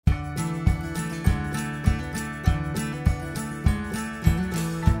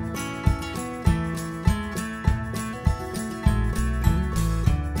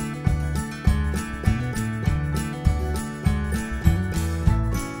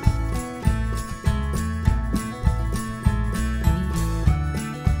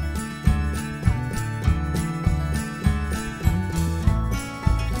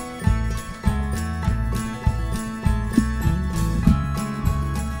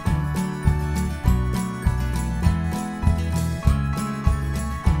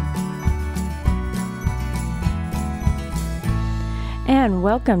and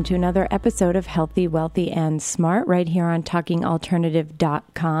welcome to another episode of Healthy, Wealthy, and Smart right here on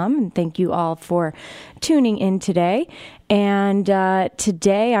TalkingAlternative.com. And thank you all for tuning in today. And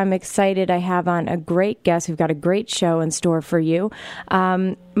today I'm excited. I have on a great guest. We've got a great show in store for you.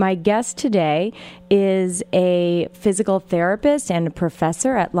 My guest today is a physical therapist and a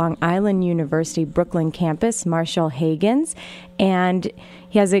professor at Long Island University, Brooklyn campus, Marshall Hagins. And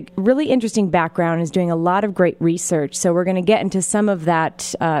he has a really interesting background, is doing a lot of great research. So we're going to get into some of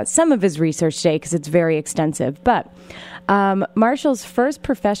that, some of his research today because it's very extensive. But Marshall's first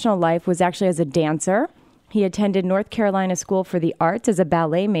professional life was actually as a dancer. He attended North Carolina School for the Arts as a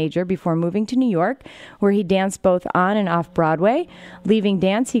ballet major before moving to New York, where he danced both on and off Broadway. Leaving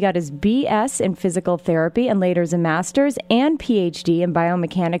dance, he got his BS in physical therapy and later his master's and PhD in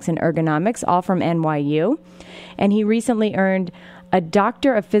biomechanics and ergonomics, all from NYU. And he recently earned a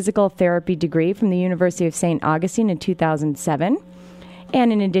Doctor of Physical Therapy degree from the University of St. Augustine in 2007.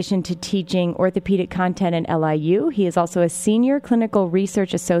 And in addition to teaching orthopedic content at LIU, he is also a senior clinical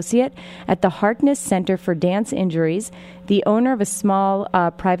research associate at the Harkness Center for Dance Injuries, the owner of a small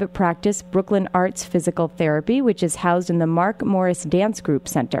private practice, Brooklyn Arts Physical Therapy, which is housed in the Mark Morris Dance Group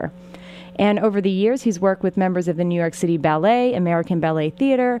Center. And over the years, he's worked with members of the New York City Ballet, American Ballet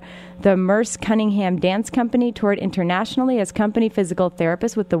Theater, the Merce Cunningham Dance Company, toured internationally as company physical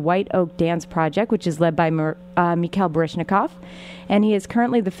therapist with the White Oak Dance Project, which is led by Mikhail Baryshnikov. And he is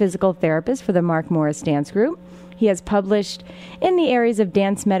currently the physical therapist for the Mark Morris Dance Group. He has published in the areas of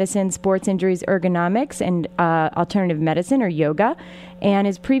dance medicine, sports injuries, ergonomics, and alternative medicine or yoga. And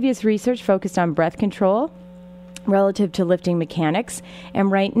his previous research focused on breath control relative to lifting mechanics.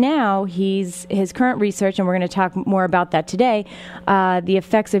 And right now, his current research, and we're going to talk more about that today, the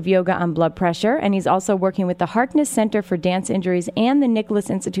effects of yoga on blood pressure. And he's also working with the Harkness Center for Dance Injuries and the Nicholas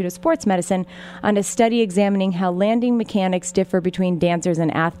Institute of Sports Medicine on a study examining how landing mechanics differ between dancers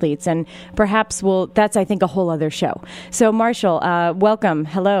and athletes. And perhaps that's, I think, a whole other show. So, Marshall, welcome.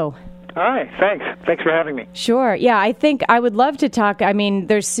 Hello. Hi, thanks. Thanks for having me. Sure. Yeah, I think I would love to talk. I mean,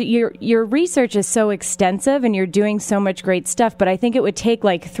 your research is so extensive and you're doing so much great stuff, but I think it would take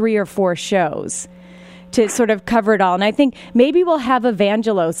like 3 or 4 shows to sort of cover it all. And I think maybe we'll have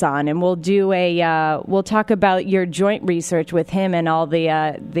Evangelos on and we'll do we'll talk about your joint research with him and all the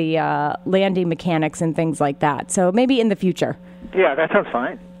landing mechanics and things like that. So maybe in the future. Yeah, that sounds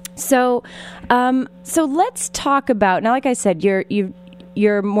fine. So let's talk about, now like I said,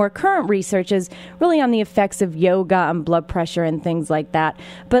 your more current research is really on the effects of yoga on blood pressure and things like that.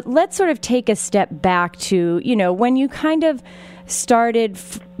 But let's sort of take a step back to, when you kind of started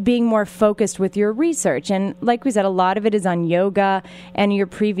being more focused with your research. And like we said, a lot of it is on yoga and your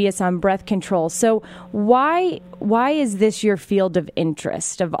previous on breath control. So why is this your field of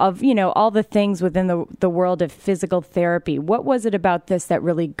interest of all the things within the world of physical therapy? What was it about this that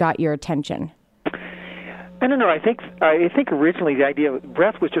really got your attention? I don't know. I think originally the idea of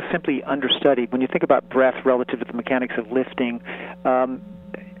breath was just simply understudied. When you think about breath relative to the mechanics of lifting,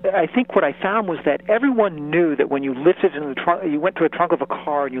 I think what I found was that everyone knew that when you lifted in the trunk, you went to a trunk of a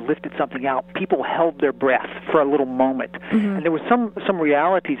car and you lifted something out, people held their breath for a little moment. Mm-hmm. And there were some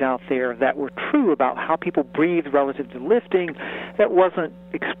realities out there that were true about how people breathed relative to lifting that wasn't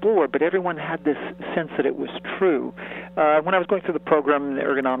explored, but everyone had this sense that it was true. When I was going through the program, the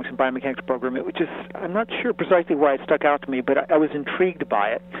ergonomics and biomechanics program, it was just, I'm not sure precisely why it stuck out to me, but I was intrigued by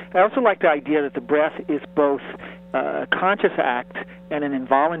it. I also liked the idea that the breath is both a conscious act and an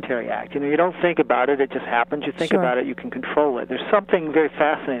involuntary act. You don't think about it, it just happens. You think about it, you can control it. There's something very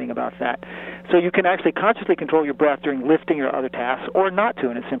fascinating about that. So you can actually consciously control your breath during lifting or other tasks, or not to,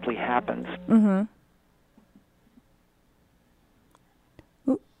 and it simply happens. Mm-hmm.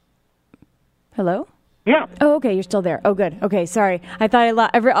 Hello? Yeah. Oh, okay, you're still there. Oh, good. Okay, sorry. I thought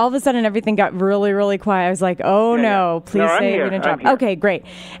all of a sudden everything got really, really quiet. I was like, no, please say you're going to drop. Okay, great.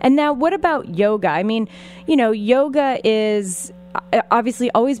 And now what about yoga? I mean, yoga is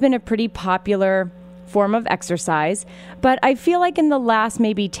obviously always been a pretty popular form of exercise, but I feel like in the last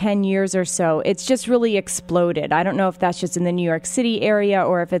maybe 10 years or so, it's just really exploded. I don't know if that's just in the New York City area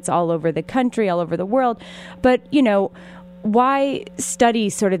or if it's all over the country, all over the world, but, why study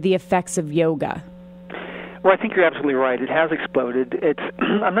sort of the effects of yoga? Well, I think you're absolutely right. It has exploded.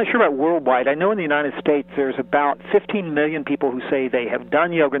 I'm not sure about worldwide. I know in the United States there's about 15 million people who say they have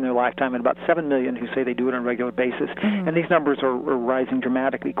done yoga in their lifetime and about 7 million who say they do it on a regular basis. Mm-hmm. And these numbers are rising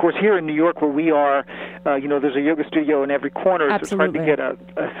dramatically. Of course, here in New York where we are, there's a yoga studio in every corner. Absolutely. So it's hard to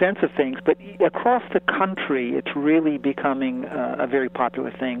get a sense of things. But across the country, it's really becoming a very popular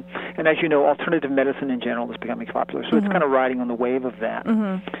thing. And as you know, alternative medicine in general is becoming popular. So It's kind of riding on the wave of that.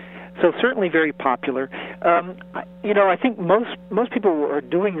 Mm-hmm. So certainly very popular. I think most people are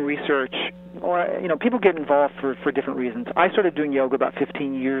doing research, or people get involved for different reasons. I started doing yoga about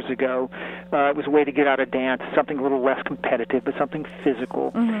 15 years ago. It was a way to get out of dance, something a little less competitive, but something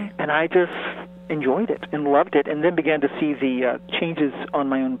physical. And I just enjoyed it and loved it, and then began to see the changes on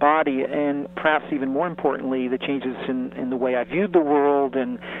my own body, and perhaps even more importantly, the changes in the way I viewed the world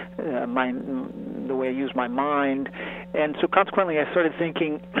and the way I used my mind. And so consequently, I started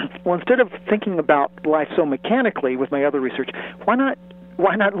thinking, well, instead of thinking about life so mechanically with my other research, why not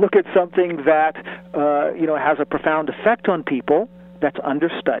look at something that has a profound effect on people, that's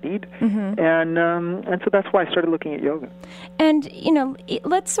understudied, and so that's why I started looking at yoga. And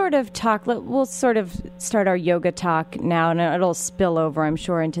let's sort of talk. We'll sort of start our yoga talk now, and it'll spill over, I'm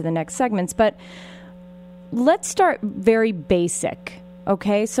sure, into the next segments. But let's start very basic.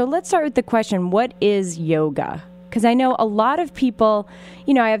 Okay, so let's start with the question: what is yoga? Because I know a lot of people.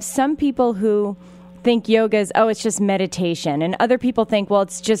 I have some people who think yoga is, it's just meditation. And other people think, well,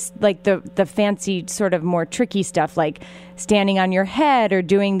 it's just like the fancy sort of more tricky stuff, like standing on your head or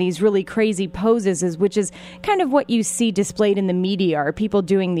doing these really crazy poses, which is kind of what you see displayed in the media, are people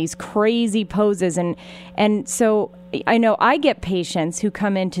doing these crazy poses. And so I know I get patients who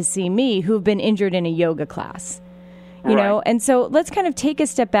come in to see me who've been injured in a yoga class, you know? And so let's kind of take a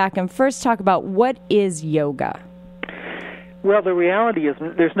step back and first talk about what is yoga. Well, the reality is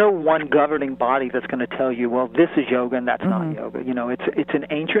there's no one governing body that's going to tell you, well, this is yoga and that's not yoga. It's an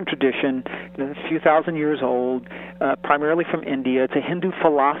ancient tradition, a few thousand years old, primarily from India. It's a Hindu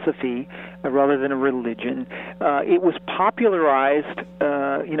philosophy rather than a religion. It was popularized,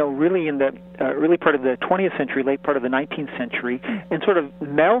 really in the early part of the 20th century, late part of the 19th century, and sort of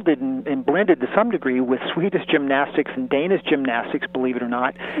melded and blended to some degree with Swedish gymnastics and Danish gymnastics, believe it or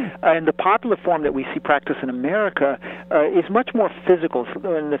not. And the popular form that we see practiced in America is much more physical.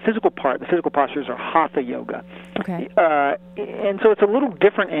 And the physical postures are hatha yoga. Okay. And so it's a little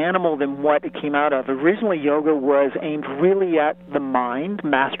different animal than what it came out of. Originally, yoga was aimed really at the mind,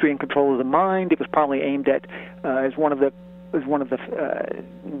 mastery and control of the mind. It was probably aimed at, as one of the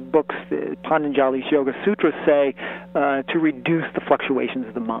books, the Patanjali's Yoga Sutras say, to reduce the fluctuations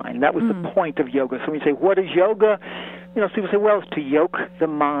of the mind. That was the point of yoga. So when you say, what is yoga? People say, well, it's to yoke the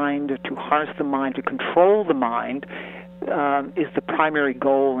mind, to harness the mind, to control the mind, is the primary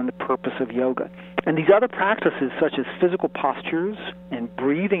goal and the purpose of yoga. And these other practices, such as physical postures and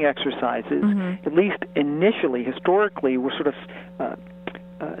breathing exercises, at least initially, historically, were sort of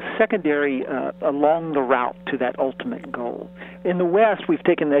secondary along the route to that ultimate goal. In the West, we've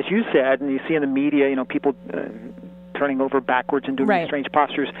taken, as you said, and you see in the media, people turning over backwards and doing these strange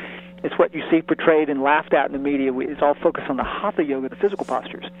postures. It's what you see portrayed and laughed at in the media. It's all focused on the hatha yoga, the physical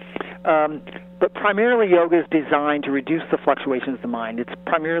postures. But primarily, yoga is designed to reduce the fluctuations of the mind. It's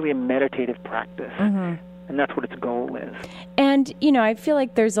primarily a meditative practice, and that's what its goal is. And, I feel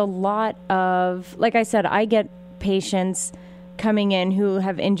like there's a lot of, like I said, I get patients coming in who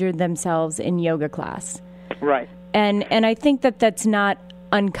have injured themselves in yoga class. Right. And I think that's not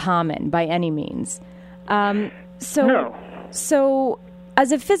uncommon by any means. So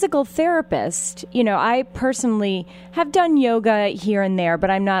as a physical therapist, I personally have done yoga here and there,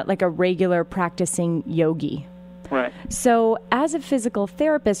 but I'm not like a regular practicing yogi. Right. So as a physical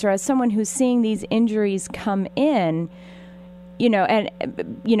therapist, or as someone who's seeing these injuries come in,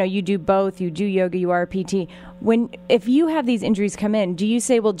 you do both, you do yoga, you are a PT. If you have these injuries come in, do you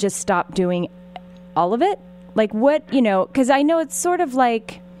say, well, just stop doing all of it? Like what, because I know it's sort of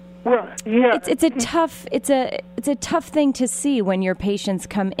like, well, yeah, it's a tough thing to see when your patients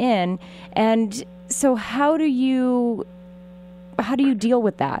come in, and so how do you deal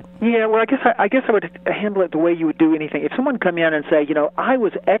with that? Yeah, well, I guess I would handle it the way you would do anything. If someone come in and say, I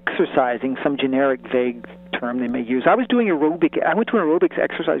was exercising, some generic vague term they may use. I was doing aerobic. I went to an aerobics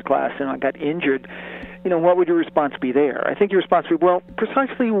exercise class and I got injured. What would your response be there? I think your response would be, well,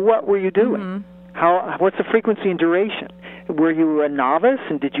 precisely what were you doing? What's the frequency and duration? Were you a novice,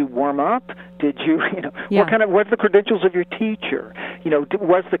 and did you warm up? Did you, what's the credentials of your teacher?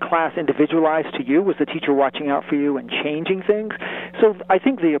 Was the class individualized to you? Was the teacher watching out for you and changing things? So I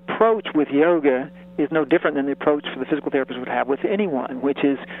think the approach with yoga is no different than the approach the physical therapist would have with anyone, which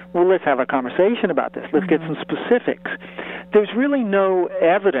is, well, let's have a conversation about this. Let's get some specifics. There's really no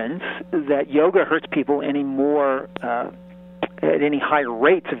evidence that yoga hurts people any more at any higher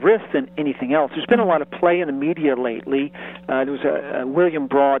rates of risk than anything else. There's been a lot of play in the media lately. There was William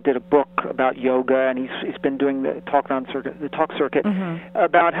Broad did a book about yoga, and he's been doing the talk circuit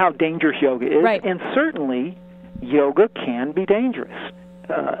about how dangerous yoga is. Right. And certainly, yoga can be dangerous.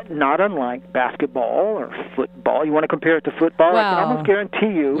 not unlike basketball or football. You want to compare it to football? Well, I can almost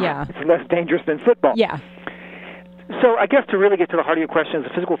guarantee you it's less dangerous than football. Yeah. So I guess to really get to the heart of your question, as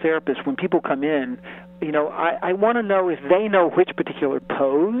a physical therapist, when people come in, I want to know if they know which particular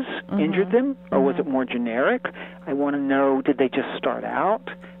pose injured them, or was it more generic? I want to know, did they just start out?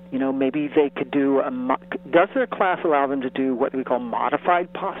 Maybe they could do does their class allow them to do what we call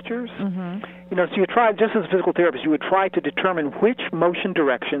modified postures? So you try, just as a physical therapist, you would try to determine which motion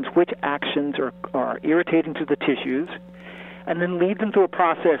directions, which actions are irritating to the tissues, and then lead them through a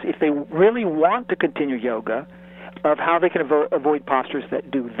process, if they really want to continue yoga, of how they can avoid postures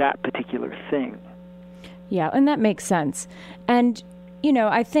that do that particular thing. Yeah, and that makes sense. And,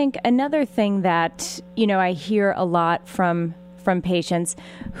 I think another thing that, I hear a lot from patients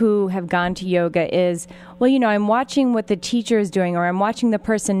who have gone to yoga is, well, I'm watching what the teacher is doing, or I'm watching the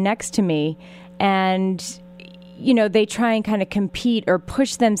person next to me, and they try and kind of compete or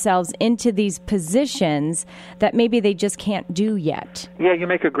push themselves into these positions that maybe they just can't do yet. Yeah, you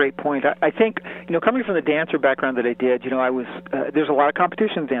make a great point. I think, coming from the dancer background that I did, there's a lot of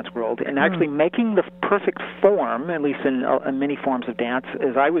competition in the dance world, and actually making the perfect form, at least in many forms of dance,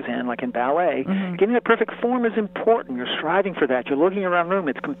 as I was in, like in ballet, getting the perfect form is important. You're striving for that. You're looking around the room.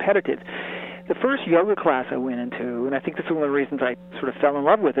 It's competitive. The first yoga class I went into, and I think this is one of the reasons I sort of fell in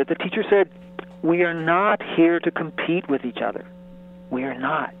love with it, the teacher said, we are not here to compete with each other. We are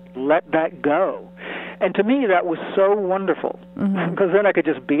not. Let that go. And to me, that was so wonderful, because then I could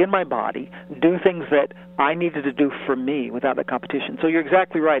just be in my body, do things that I needed to do for me without the competition. So you're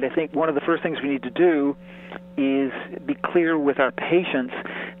exactly right. I think one of the first things we need to do is be clear with our patients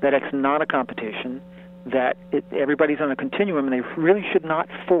that it's not a competition, that everybody's on a continuum, and they really should not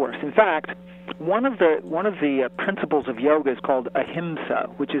force. In fact, one of the principles of yoga is called ahimsa,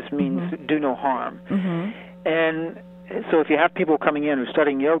 which means do no harm. And so if you have people coming in who are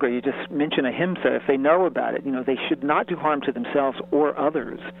studying yoga, you just mention ahimsa. If they know about it, they should not do harm to themselves or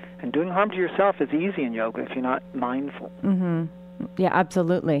others. And doing harm to yourself is easy in yoga if you're not mindful. Yeah,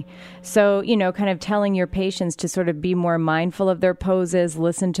 absolutely. So, kind of telling your patients to sort of be more mindful of their poses,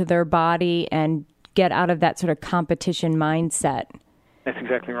 listen to their body, and get out of that sort of competition mindset. That's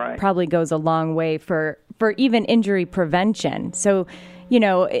exactly right. Probably goes a long way for even injury prevention. So,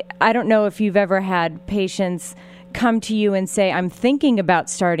 I don't know if you've ever had patients come to you and say, I'm thinking about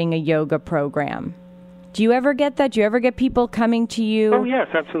starting a yoga program. Do you ever get that? Do you ever get people coming to you? Oh, yes,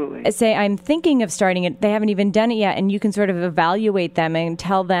 absolutely. Say, I'm thinking of starting it. They haven't even done it yet. And you can sort of evaluate them and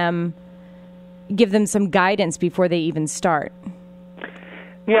tell them, give them some guidance before they even start.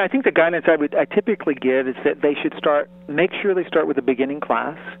 Yeah, I think the guidance I typically give is that they should make sure they start with a beginning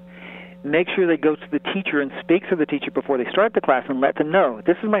class. Make sure they go to the teacher and speak to the teacher before they start the class, and let them know,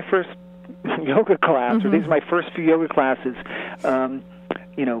 this is my first yoga class, or these are my first few yoga classes.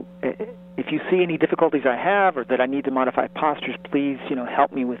 If you see any difficulties I have, or that I need to modify postures, please,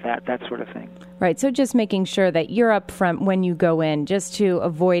 help me with that sort of thing. Right, so just making sure that you're up front when you go in, just to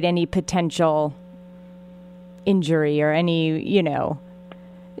avoid any potential injury or any,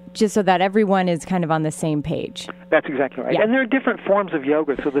 just so that everyone is kind of on the same page. That's exactly right. Yeah. And there are different forms of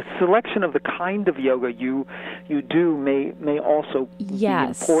yoga, so the selection of the kind of yoga you do may also be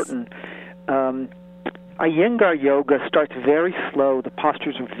important. Iyengar yoga starts very slow. The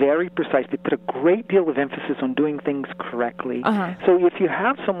postures are very precise. They put a great deal of emphasis on doing things correctly. So if you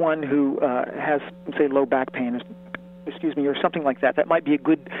have someone who has, say, low back pain, or something like that, that might be a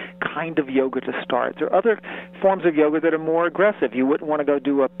good kind of yoga to start. There are other forms of yoga that are more aggressive. You wouldn't want to go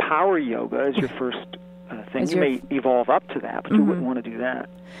do a power yoga as your first thing. You may evolve up to that, but you wouldn't want to do that.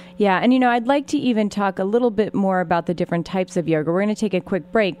 Yeah, and I'd like to even talk a little bit more about the different types of yoga. We're going to take a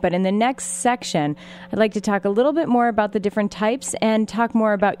quick break, but in the next section, I'd like to talk a little bit more about the different types and talk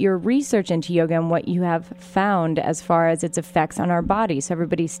more about your research into yoga and what you have found as far as its effects on our body. So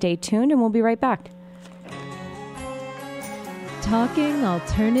everybody stay tuned, and we'll be right back. Talking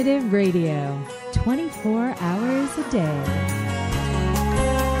Alternative Radio, 24 hours a day.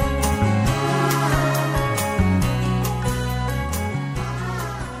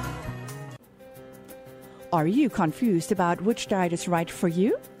 Are you confused about which diet is right for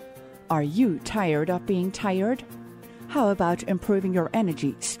you? Are you tired of being tired? How about improving your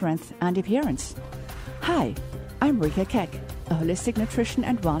energy, strength, and appearance? Hi, I'm Rika Keck, a holistic nutrition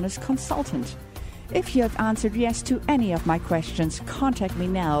and wellness consultant. If you have answered yes to any of my questions, contact me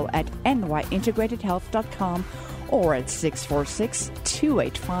now at nyintegratedhealth.com or at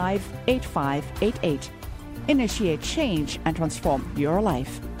 646-285-8588. Initiate change and transform your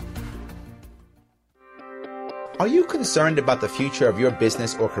life. Are you concerned about the future of your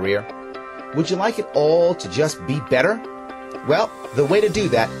business or career? Would you like it all to just be better? Well, the way to do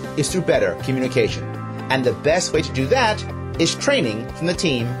that is through better communication. And the best way to do that is training from the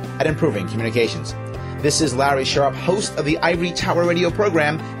team at Improving Communications. This is Larry Sharp, host of the Ivory Tower Radio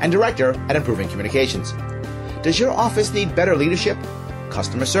program and director at Improving Communications. Does your office need better leadership,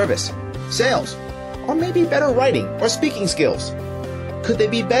 customer service, sales, or maybe better writing or speaking skills? Could they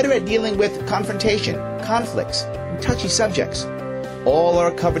be better at dealing with confrontation, conflicts, and touchy subjects? All are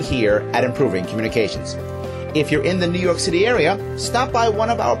covered here at Improving Communications. If you're in the New York City area, stop by one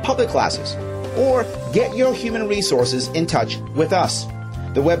of our public classes or get your human resources in touch with us.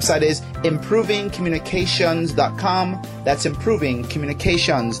 The website is improvingcommunications.com. That's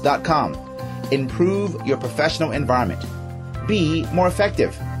improvingcommunications.com. Improve your professional environment. Be more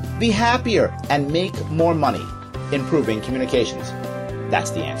effective. Be happier and make more money. Improving Communications.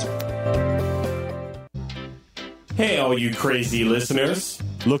 That's the answer. Hey, all you crazy listeners.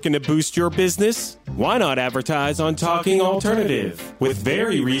 Looking to boost your business? Why not advertise on Talking Alternative with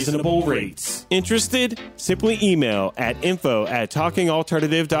very reasonable rates? Interested? Simply email at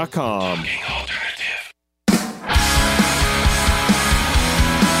info@talkingalternative.com. Talking Alternative.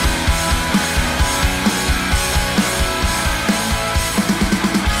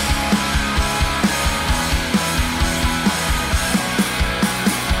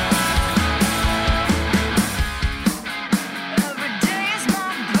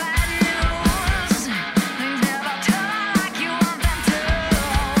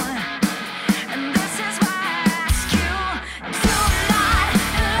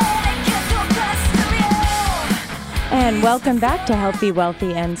 And welcome back to Healthy,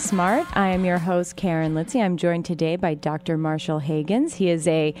 Wealthy, and Smart. I am your host, Karen Litzy. I'm joined today by Dr. Marshall Hagins. He is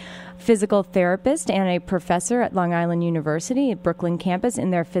a physical therapist and a professor at Long Island University at Brooklyn campus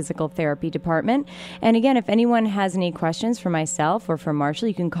in their physical therapy department. And again, if anyone has any questions for myself or for Marshall,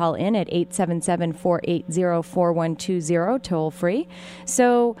 you can call in at 877-480-4120, toll free.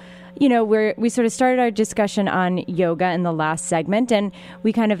 So, you know, we sort of started our discussion on yoga in the last segment, and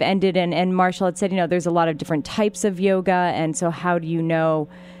we kind of ended, and Marshall had said, you know, there's a lot of different types of yoga, and so how do you know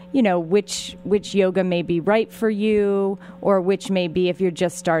which yoga may be right for you, or which may be, if you're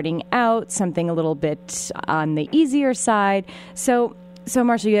just starting out, something a little bit on the easier side. So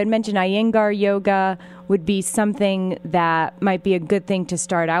Marshall, you had mentioned Iyengar yoga would be something that might be a good thing to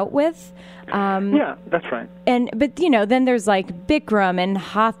start out with. Yeah, that's right. But then there's like Bikram and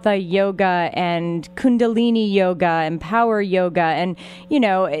Hatha yoga and Kundalini yoga and power yoga. And,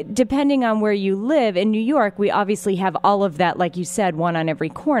 depending on where you live, in New York, we obviously have all of that, like you said, one on every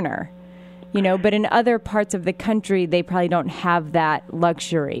corner. But in other parts of the country, they probably don't have that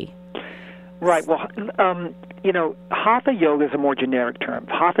luxury. Right. Well, Hatha yoga is a more generic term.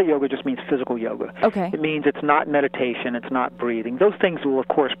 Hatha yoga just means physical yoga. Okay. It means it's not meditation, it's not breathing. Those things will, of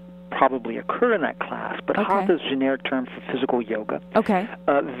course, probably occur in that class, but okay. Hatha is a generic term for physical yoga. Okay.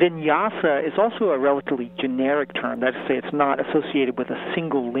 Vinyasa is also a relatively generic term. That is to say, it's not associated with a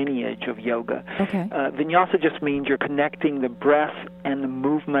single lineage of yoga. Okay. Vinyasa just means you're connecting the breath and the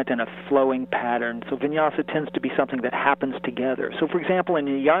movement in a flowing pattern. So vinyasa tends to be something that happens together. So, for example, in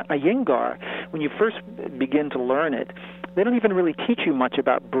Iyengar, when you first begin to learn it, they don't even really teach you much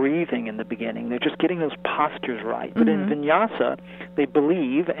about breathing in the beginning. They're just getting those postures right. But in Vinyasa, they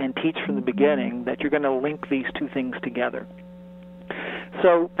believe and teach from the beginning that you're going to link these two things together.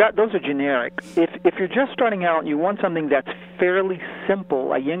 So those are generic. If you're just starting out and you want something that's fairly simple,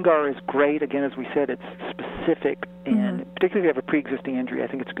 Iyengar is great. Again, as we said, it's specific, and particularly if you have a pre-existing injury, I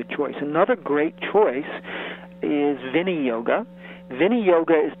think it's a good choice. Another great choice is Vini Yoga. Vini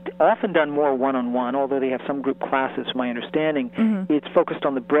Yoga is often done more one-on-one, although they have some group classes, to my understanding. It's focused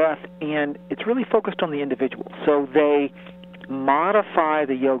on the breath, and it's really focused on the individual. So they modify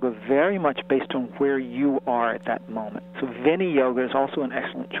the yoga very much based on where you are at that moment. So Vini Yoga is also an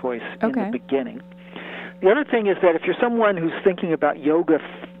excellent choice in the beginning. The other thing is that if you're someone who's thinking about yoga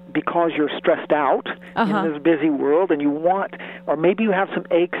because you're stressed out in this busy world and you want, or maybe you have some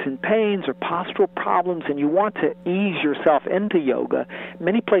aches and pains or postural problems and you want to ease yourself into yoga,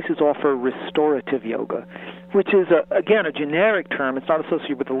 many places offer restorative yoga, which is, again, a generic term. It's not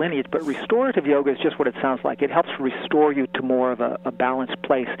associated with the lineage, but restorative yoga is just what it sounds like. It helps restore you to more of a balanced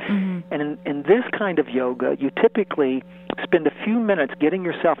place. And in this kind of yoga, you typically spend a few minutes getting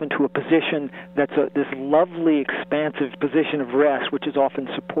yourself into a position that's this lovely, expansive position of rest, which is often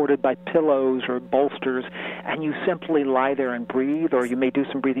supported by pillows or bolsters, and you simply lie there and breathe, or you may do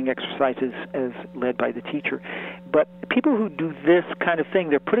some breathing exercises as led by the teacher. But people who do this kind of thing,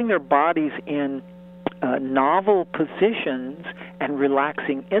 they're putting their bodies in novel positions and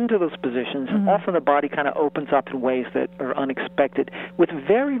relaxing into those positions. Often the body kind of opens up in ways that are unexpected with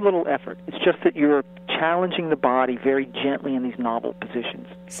very little effort. It's just that you're challenging the body very gently in these novel positions.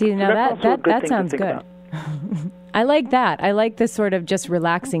 See, now that sounds good. I like that. I like the sort of just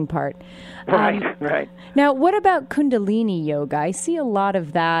relaxing part. Right. Now, what about Kundalini yoga? I see a lot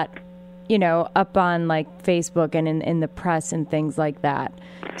of that, up on like Facebook and in the press and things like that.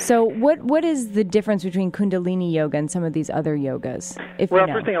 So what is the difference between Kundalini yoga and some of these other yogas?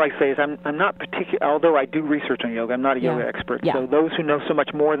 First thing I like to say is I'm not particular, although I do research on yoga, I'm not a yoga expert. Yeah. So those who know so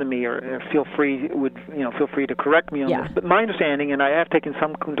much more than me feel free to correct me on this. But my understanding, and I have taken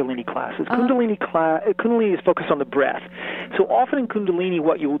some Kundalini classes, Kundalini is focused on the breath. So often in Kundalini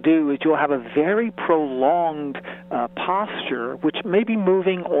what you'll do is you'll have a very prolonged posture, which may be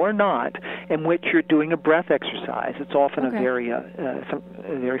moving or not, in which you're doing a breath exercise. It's often a very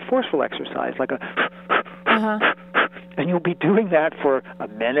forceful exercise, like a and you'll be doing that for a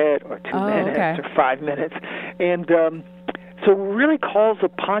minute or 2 minutes or 5 minutes. And so it really calls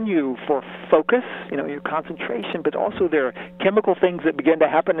upon you for focus, your concentration, but also there are chemical things that begin to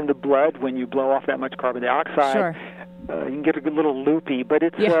happen in the blood when you blow off that much carbon dioxide. Sure. You can get a little loopy, but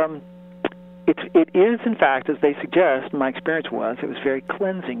it is, in fact, as they suggest, my experience was, it was very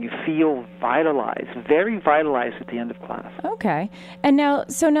cleansing. You feel vitalized, very vitalized at the end of class. Okay. And now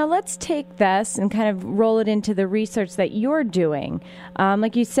let's take this and kind of roll it into the research that you're doing.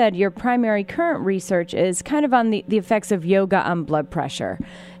 Like you said, your primary current research is kind of on the effects of yoga on blood pressure.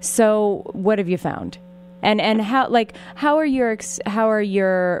 So what have you found? And how is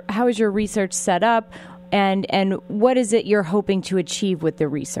your research set up? And what is it you're hoping to achieve with the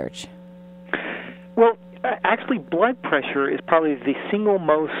research? Well, actually, blood pressure is probably the single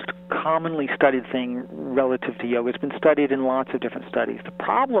most commonly studied thing relative to yoga. It's been studied in lots of different studies. The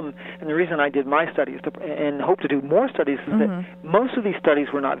problem, and the reason I did my studies and hope to do more studies, is that most of these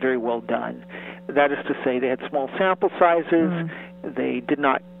studies were not very well done. That is to say, they had small sample sizes. They did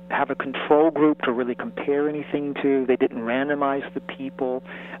not have a control group to really compare anything to. They didn't randomize the people.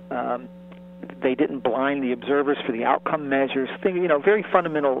 They didn't blind the observers for the outcome measures, very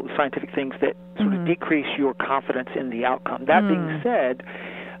fundamental scientific things that sort of decrease your confidence in the outcome. That being said,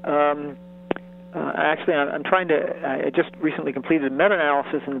 actually, I just recently completed a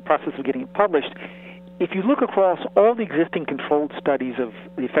meta-analysis in the process of getting it published. If you look across all the existing controlled studies of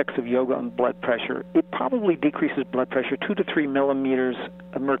the effects of yoga on blood pressure, it probably decreases blood pressure 2 to 3 millimeters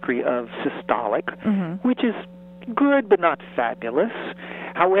of mercury of systolic, which is good but not fabulous.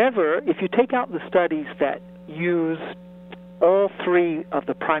 However, if you take out the studies that use all three of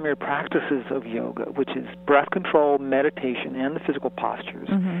the primary practices of yoga, which is breath control, meditation, and the physical postures,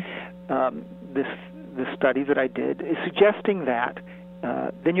 this study that I did is suggesting that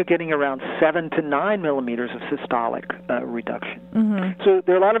then you're getting around 7 to 9 millimeters of systolic reduction. So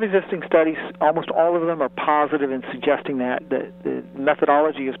there are a lot of existing studies. Almost all of them are positive in suggesting that the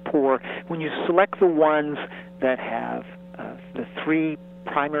methodology is poor. When you select the ones that have the three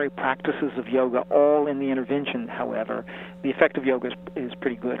primary practices of yoga all in the intervention, however, the effect of yoga is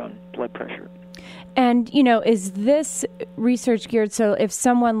pretty good on blood pressure. And, is this research geared so if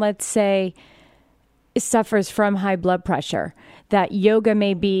someone, let's say, suffers from high blood pressure, that yoga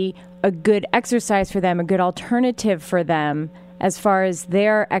may be a good exercise for them, a good alternative for them as far as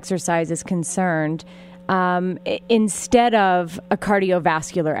their exercise is concerned, instead of a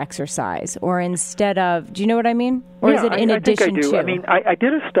cardiovascular exercise, or instead of, do you know what I mean? Or is it in addition to? I think I do. I mean, I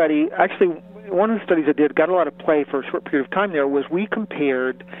did a study, actually, one of the studies I did, got a lot of play for a short period of time there, was we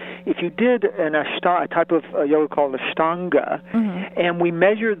compared, if you did a type of yoga called Ashtanga, and we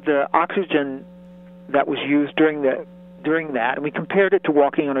measured the oxygen that was used during that, and we compared it to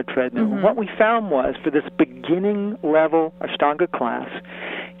walking on a treadmill. What we found was, for this beginning level Ashtanga class,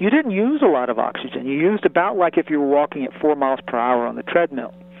 you didn't use a lot of oxygen. You used about like if you were walking at 4 miles per hour on the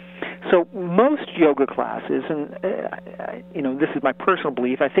treadmill. So most yoga classes, and this is my personal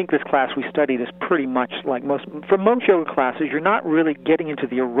belief, I think this class we studied is pretty much like most yoga classes, you're not really getting into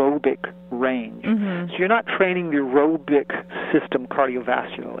the aerobic range. So you're not training the aerobic system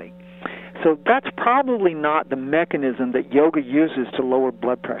cardiovascularly. So that's probably not the mechanism that yoga uses to lower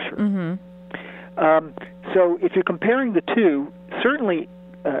blood pressure. So if you're comparing the two, certainly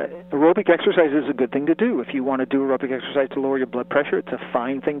aerobic exercise is a good thing to do. If you want to do aerobic exercise to lower your blood pressure, it's a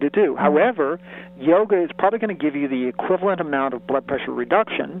fine thing to do. However, yoga is probably going to give you the equivalent amount of blood pressure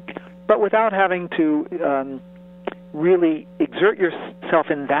reduction, but without having to really exert yourself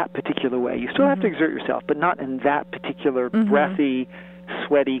in that particular way. You still have to exert yourself, but not in that particular breathy,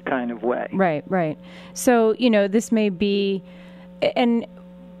 sweaty kind of way. Right. So, this may be, and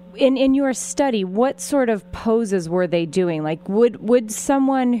in your study, what sort of poses were they doing? Like, would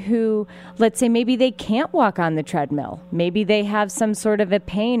someone who, let's say, maybe they can't walk on the treadmill, maybe they have some sort of a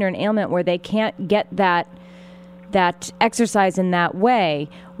pain or an ailment where they can't get that exercise in that way,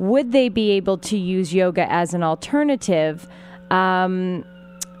 would they be able to use yoga as an alternative,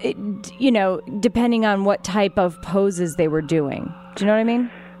 depending on what type of poses they were doing? Do you know what I mean?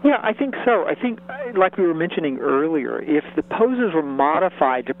 Yeah, I think so. I think, like we were mentioning earlier, if the poses were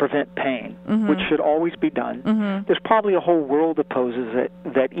modified to prevent pain, which should always be done, there's probably a whole world of poses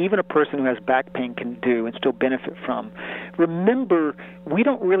that even a person who has back pain can do and still benefit from. Remember, we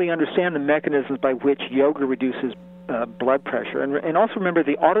don't really understand the mechanisms by which yoga reduces blood pressure. And also remember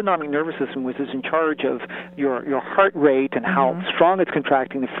the autonomic nervous system, which is in charge of your heart rate and how strong it's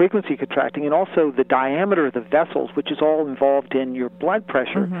contracting, the frequency contracting, and also the diameter of the vessels, which is all involved in your blood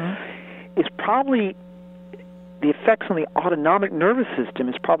pressure, is probably the effects on the autonomic nervous system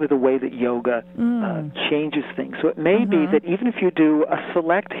is probably the way that yoga changes things. So it may be that even if you do a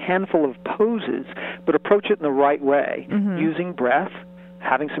select handful of poses, but approach it in the right way, using breath,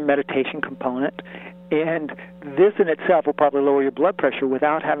 having some meditation component, and this in itself will probably lower your blood pressure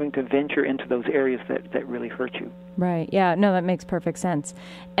without having to venture into those areas that really hurt you. Right. Yeah. No, that makes perfect sense.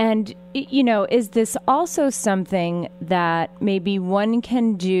 And, is this also something that maybe one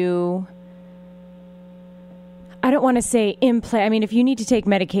can do? I don't want to say in play. I mean, if you need to take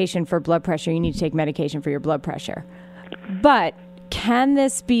medication for blood pressure, you need to take medication for your blood pressure. But can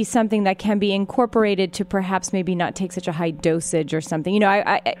this be something that can be incorporated to perhaps maybe not take such a high dosage or something?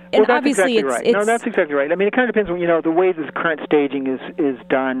 And that's obviously exactly right. No, that's exactly right. I mean, it kind of depends on, the way this current staging is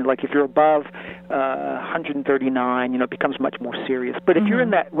done. Like if you're above 139, it becomes much more serious. But if you're in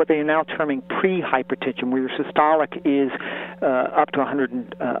that, what they are now terming pre-hypertension, where your systolic is up to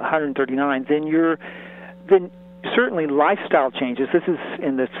 139, then certainly lifestyle changes. This is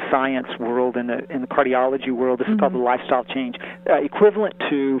in the science world, in the cardiology world, this is called the lifestyle change, equivalent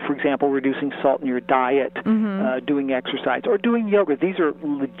to, for example, reducing salt in your diet, doing exercise, or doing yoga. These are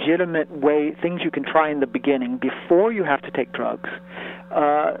legitimate things you can try in the beginning before you have to take drugs,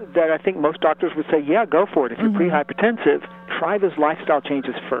 that I think most doctors would say, yeah, go for it. If you're pre-hypertensive, try those lifestyle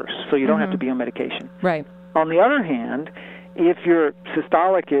changes first so you don't have to be on medication. Right. On the other hand, if your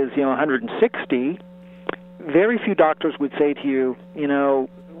systolic is 160, very few doctors would say to you, you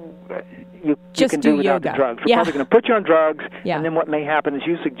can do without the drugs. We're probably going to put you on drugs, and then what may happen, as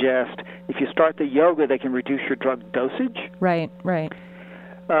you suggest, if you start the yoga, they can reduce your drug dosage. Right, right.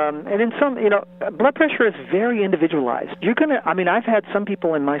 And in some, blood pressure is very individualized. I've had some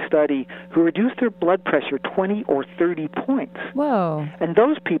people in my study who reduced their blood pressure 20 or 30 points. Whoa. And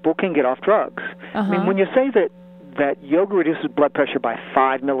those people can get off drugs. I mean, when you say that yoga reduces blood pressure by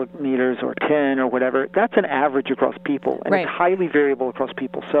 5 millimeters or 10 or whatever, that's an average across people, and it's highly variable across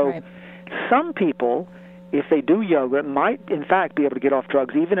people. So some people, if they do yoga, might, in fact, be able to get off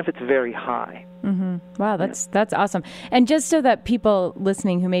drugs, even if it's very high. Wow, that's awesome. And just so that people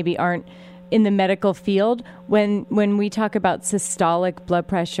listening who maybe aren't in the medical field, when we talk about systolic blood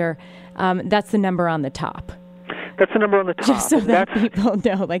pressure, that's the number on the top. That's the number on the top. Just so that people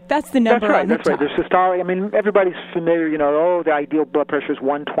know, that's the number on the top. That's right. There's systolic. I mean, everybody's familiar, the ideal blood pressure is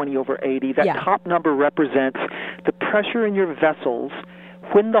 120/80. That top number represents the pressure in your vessels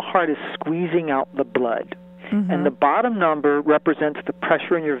when the heart is squeezing out the blood. And the bottom number represents the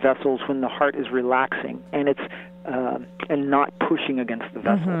pressure in your vessels when the heart is relaxing and it's and not pushing against the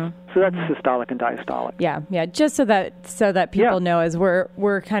vessels. So that's systolic and diastolic. Yeah. Just so that people know, as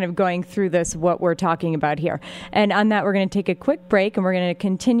we're kind of going through this, what we're talking about here. And on that, we're going to take a quick break, and we're going to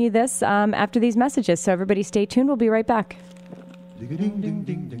continue this after these messages. So everybody, stay tuned. We'll be right back.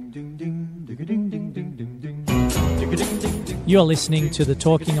 You're listening to the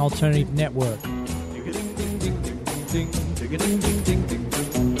Talking Alternative Network.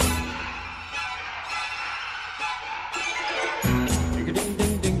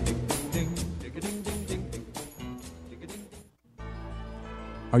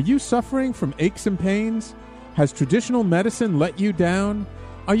 Are you suffering from aches and pains? Has traditional medicine let you down?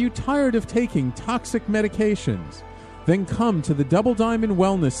 Are you tired of taking toxic medications? Then come to the Double Diamond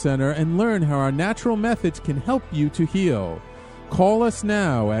Wellness Center and learn how our natural methods can help you to heal. Call us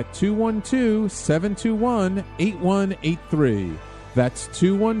now at 212-721-8183. That's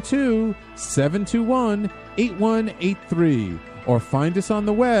 212-721-8183. Or find us on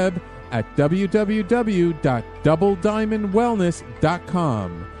the web at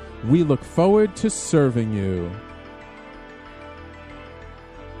www.doublediamondwellness.com. We look forward to serving you.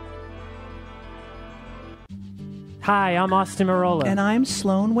 Hi, I'm Austin Marola. And I'm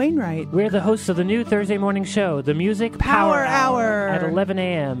Sloan Wainwright. We're the hosts of the new Thursday morning show, The Music Power Hour. At 11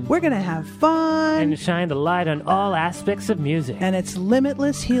 a.m. We're going to have fun. And shine the light on all aspects of music. And its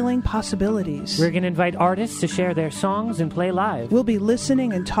limitless healing possibilities. We're going to invite artists to share their songs and play live. We'll be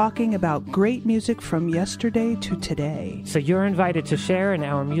listening and talking about great music from yesterday to today. So you're invited to share in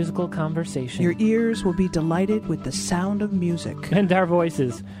our musical conversation. Your ears will be delighted with the sound of music. And our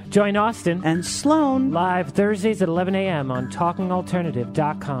voices. Join Austin and Sloan live Thursdays at 11 a.m. on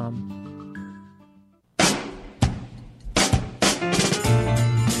TalkingAlternative.com.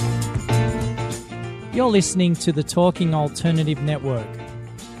 You're listening to the Talking Alternative Network.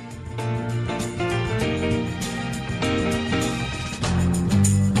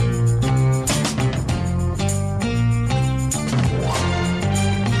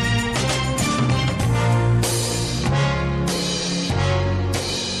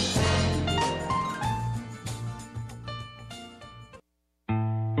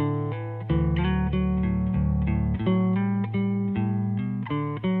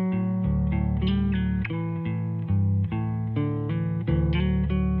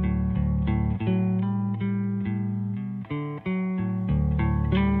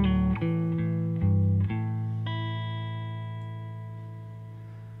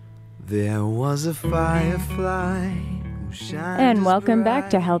 There was a firefly. And welcome back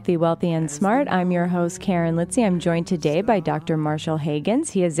to Healthy, Wealthy, and Smart. I'm your host, Karen Litzy. I'm joined today by Dr. Marshall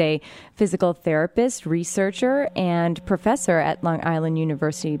Hagins. He is a physical therapist, researcher, and professor at Long Island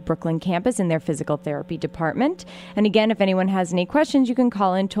University Brooklyn campus in their physical therapy department. And again, if anyone has any questions, you can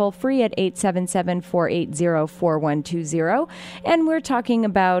call in toll-free at 877-480-4120. And we're talking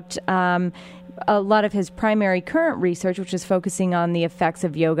about a lot of his primary current research, which is focusing on the effects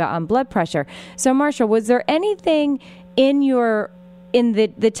of yoga on blood pressure. So, Marshall, was there anything in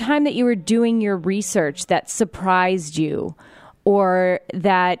the time that you were doing your research that surprised you, or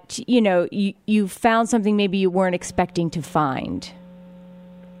that you found something maybe you weren't expecting to find?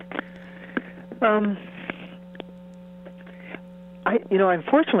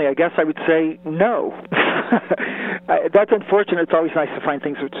 Unfortunately, I guess I would say no. That's unfortunate. It's always nice to find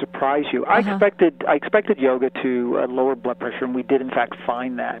things that surprise you. I expected yoga to lower blood pressure, and we did in fact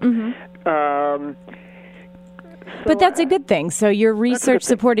find that. Mm-hmm. But that's a good thing. So your research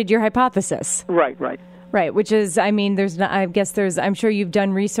supported your hypothesis. Right. Right, which is, I'm sure you've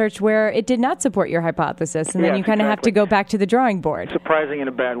done research where it did not support your hypothesis, and then you kind of have to go back to the drawing board. Surprising in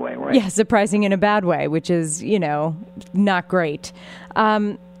a bad way, right? Yeah, surprising in a bad way, which is, not great.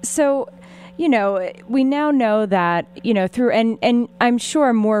 So, we now know that, through, and I'm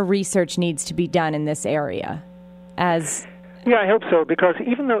sure more research needs to be done in this area as... Yeah, I hope so, because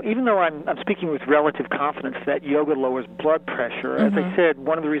even though I'm speaking with relative confidence that yoga lowers blood pressure, as I said,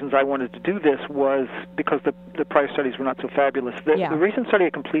 one of the reasons I wanted to do this was because the prior studies were not so fabulous. The recent study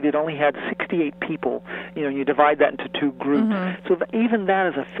I completed only had 68 people. You divide that into two groups. So even that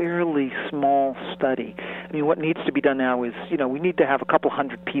is a fairly small study. I mean, what needs to be done now is, we need to have a couple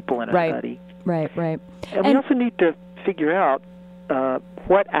hundred people in a study. Right. And we also need to figure out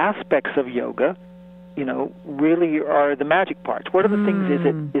what aspects of yoga really are the magic parts. What are the things?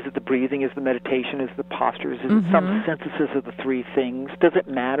 Is it the breathing? Is the meditation? Is the postures? Is it some synthesis of the three things? Does it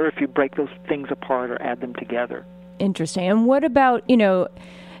matter if you break those things apart or add them together? Interesting. And what about,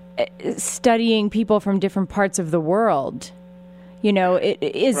 studying people from different parts of the world?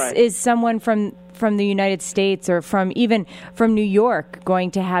 Is someone from the United States or from New York going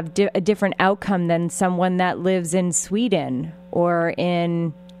to have a different outcome than someone that lives in Sweden or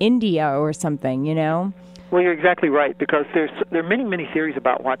in India or something, Well, you're exactly right, because there are many theories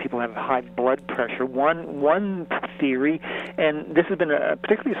about why people have high blood pressure. One theory, and this has been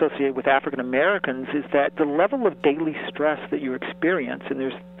particularly associated with African Americans, is that the level of daily stress that you experience,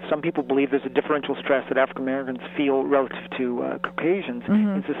 and some people believe there's a differential stress that African Americans feel relative to Caucasians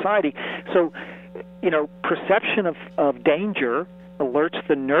in society. So, perception of danger alerts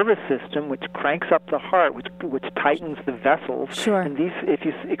the nervous system, which cranks up the heart, which tightens the vessels. Sure. And if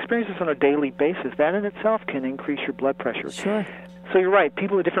you experience this on a daily basis, that in itself can increase your blood pressure. Sure. So you're right,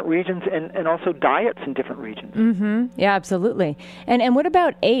 people in different regions and also diets in different regions. Mm-hmm. Yeah, absolutely. And what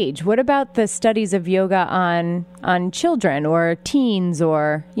about age? What about the studies of yoga on children or teens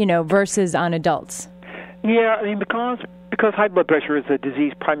or, versus on adults? Yeah, I mean, because high blood pressure is a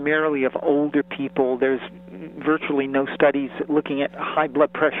disease primarily of older people, there's virtually no studies looking at high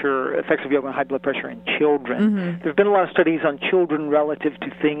blood pressure, effects of yoga on high blood pressure in children. There have been a lot of studies on children relative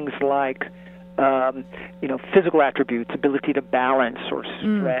to things like, physical attributes, ability to balance or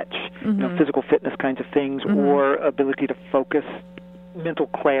stretch, physical fitness kinds of things, or ability to focus, mental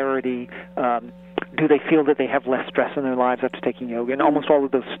clarity, do they feel that they have less stress in their lives after taking yoga? And almost all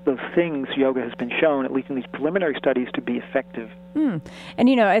of those things, yoga has been shown, at least in these preliminary studies, to be effective. And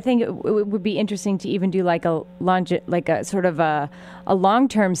I think it would be interesting to even do like a sort of a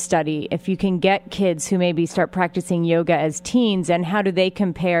long-term study if you can get kids who maybe start practicing yoga as teens, and how do they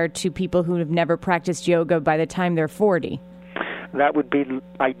compare to people who have never practiced yoga by the time they're 40? That would be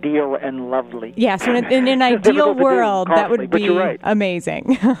ideal and lovely. Yes, in an ideal world, that would be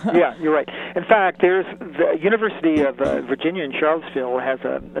amazing. Yeah, you're right. In fact, there's the University of Virginia in Charlottesville has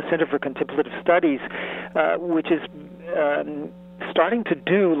a Center for Contemplative Studies, which is starting to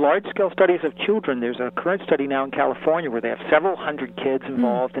do large-scale studies of children. There's a current study now in California where they have several hundred kids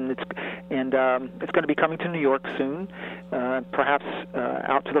involved, and it's going to be coming to New York soon, perhaps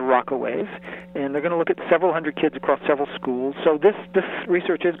out to the Rockaways, and they're going to look at several hundred kids across several schools. So this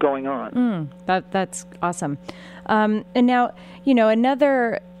research is going on. That's awesome. And now,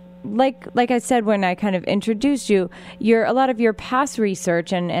 another. Like I said when I kind of introduced you, a lot of your past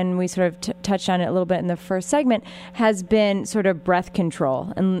research, and we sort of touched on it a little bit in the first segment, has been sort of breath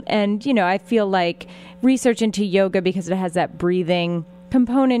control. And I feel like research into yoga, because it has that breathing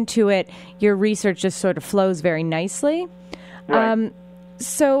component to it, your research just sort of flows very nicely. Right.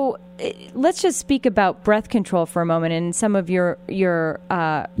 So let's just speak about breath control for a moment and some of your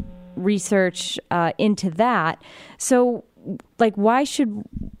research into that. So, why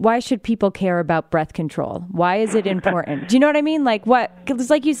should people care about breath control? Why is it important? Do you know what I mean?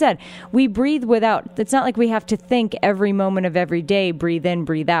 Because like you said, we breathe without. It's not like we have to think every moment of every day, breathe in,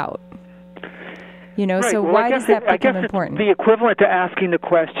 breathe out. Right. So well, why does that become important? It's the equivalent to asking the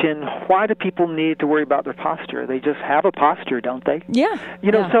question, why do people need to worry about their posture? They just have a posture, don't they? Yeah.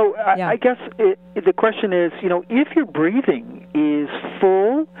 So I guess the question is, if your breathing is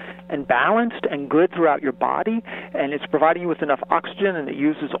full and balanced and good throughout your body, and it's providing you with enough oxygen, and it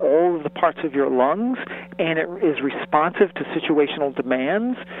uses all of the parts of your lungs, and it is responsive to situational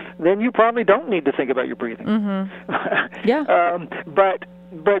demands, then you probably don't need to think about your breathing. Mm-hmm. Yeah. But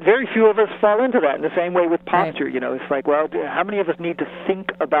very few of us fall into that in the same way with posture. Right. It's like, well, how many of us need to think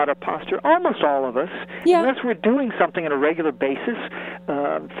about our posture? Almost all of us. Yeah. Unless we're doing something on a regular basis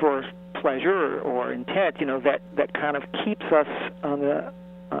for pleasure or intent, that kind of keeps us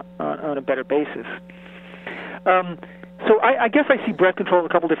on a better basis. So I guess I see breath control in a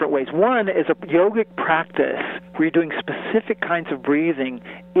couple different ways. One is a yogic practice where you're doing specific kinds of breathing.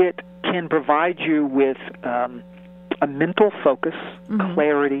 It can provide you with a mental focus,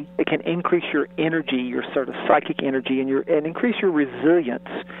 clarity. It can increase your energy, your sort of psychic energy, and increase your resilience.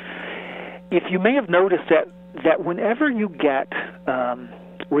 If you may have noticed that whenever you get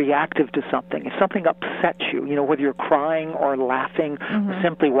reactive to something, if something upsets you, whether you're crying or laughing or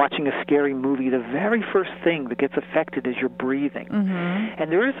simply watching a scary movie, the very first thing that gets affected is your breathing. And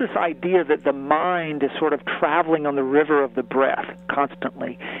there is this idea that the mind is sort of traveling on the river of the breath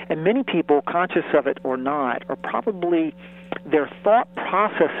constantly. And many people, conscious of it or not, are probably, their thought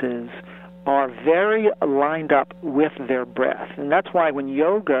processes are very lined up with their breath. And that's why when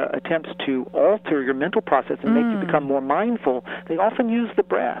yoga attempts to alter your mental process and make you become more mindful, they often use the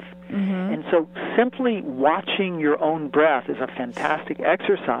breath. And so simply watching your own breath is a fantastic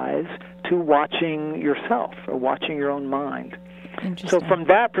exercise to watching yourself or watching your own mind. So from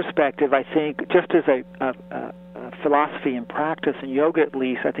that perspective, I think just as a philosophy and practice in yoga at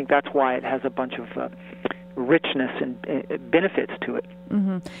least, I think that's why it has a bunch of richness and benefits to it.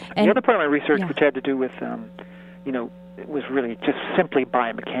 And the other part of my research, which had to do with, it was really just simply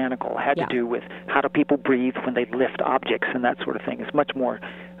biomechanical. It had to do with how do people breathe when they lift objects and that sort of thing. It's much more,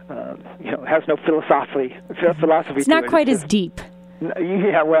 has no philosophy. It's not quite as deep.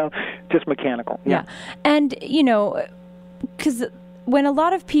 Yeah, well, just mechanical. Yeah. And, because when a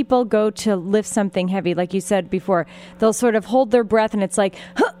lot of people go to lift something heavy, like you said before, they'll sort of hold their breath and it's like,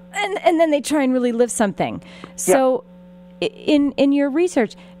 huh, and then they try and really lift something. So in your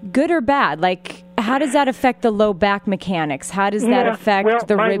research, good or bad, how does that affect the low back mechanics? How does that affect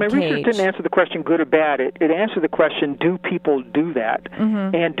the rib cage? My research didn't answer the question good or bad. It answered the question, do people do that?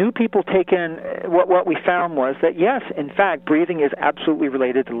 And do people take in, what we found was that, yes, in fact, breathing is absolutely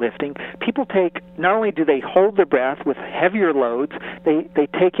related to lifting. People not only do they hold their breath with heavier loads, they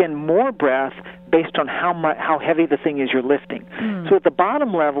take in more breath based on how heavy the thing is you're lifting. So at the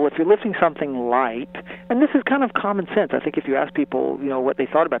bottom level, if you're lifting something light, and this is kind of common sense. I think if you ask people, what they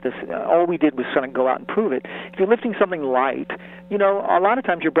thought about this, all we did was kind of go out and prove it. If you're lifting something light, a lot of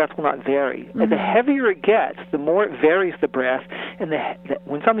times your breath will not vary. The heavier it gets, the more it varies the breath. And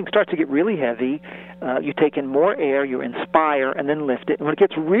when something starts to get really heavy, you take in more air, you inspire, and then lift it. And when it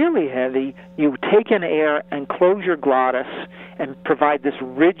gets really heavy, you take in air and close your glottis, and provide this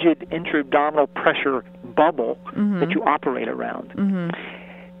rigid intra-abdominal pressure bubble that you operate around.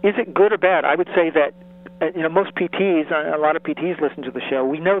 Is it good or bad? I would say that most PTs, a lot of PTs listen to the show.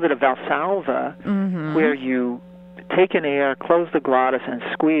 We know that a Valsalva, where you take in air, close the glottis, and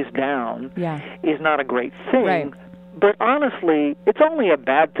squeeze down, is not a great thing. Right. But honestly, it's only a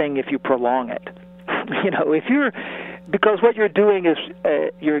bad thing if you prolong it. Because what you're doing is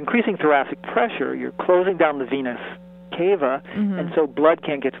you're increasing thoracic pressure, you're closing down the venous cava, and so blood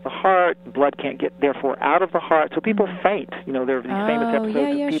can't get to the heart, blood can't get, therefore, out of the heart. So people faint. There are these famous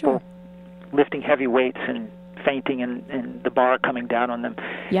episodes of people lifting heavy weights and fainting and the bar coming down on them.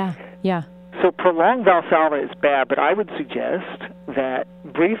 So prolonged Valsalva is bad, but I would suggest that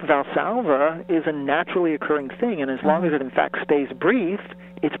brief Valsalva is a naturally occurring thing, and as long as it in fact stays brief,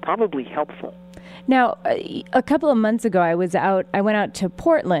 it's probably helpful. Now, a couple of months ago, I went out to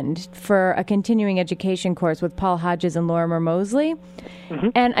Portland for a continuing education course with Paul Hodges and Lorimer Mosley,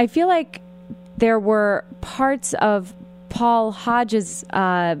 and I feel like there were parts of Paul Hodges'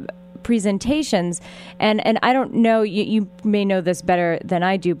 presentations, and I don't know, you may know this better than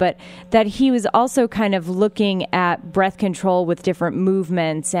I do, but that he was also kind of looking at breath control with different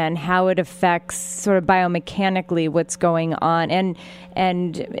movements and how it affects sort of biomechanically what's going on, and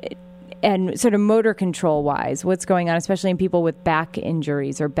sort of motor control wise, what's going on, especially in people with back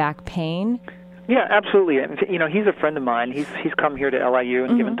injuries or back pain. Yeah, absolutely. And, he's a friend of mine. He's come here to LIU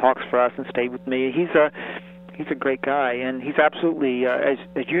and given talks for us and stayed with me. He's a great guy, and he's absolutely, as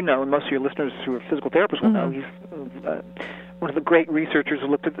you know, and most of your listeners who are physical therapists will know, he's one of the great researchers who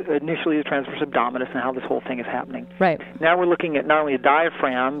looked at initially the transverse abdominis and how this whole thing is happening. Right. Now we're looking at not only a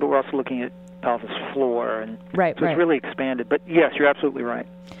diaphragm, but we're also looking at pelvis floor, and so it's really expanded. But yes, you're absolutely right.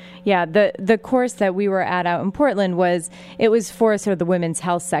 Yeah, the course that we were at out in Portland was for sort of the women's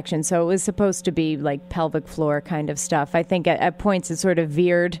health section, so it was supposed to be like pelvic floor kind of stuff. I think at points it sort of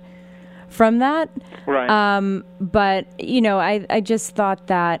veered from that. Right. But, I just thought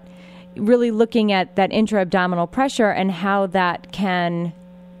that really looking at that intra-abdominal pressure and how that can,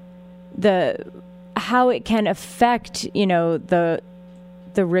 how it can affect,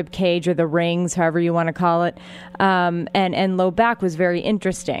 the rib cage or the rings, however you want to call it, and low back was very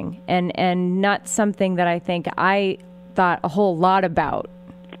interesting and not something that I think I thought a whole lot about.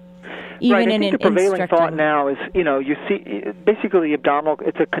 Even I think the prevailing thought now is, you see, basically the abdominal,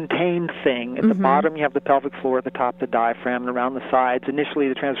 it's a contained thing. At the bottom you have the pelvic floor, at the top the diaphragm, and around the sides, initially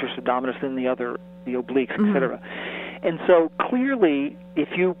the transverse abdominis, then the obliques, etc. And so clearly,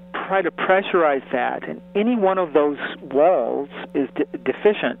 if you try to pressurize that, and any one of those walls is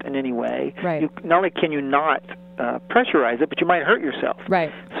deficient in any way, not only can you not pressurize it, but you might hurt yourself.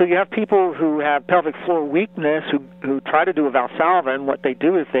 Right. So you have people who have pelvic floor weakness who try to do a Valsalva, and what they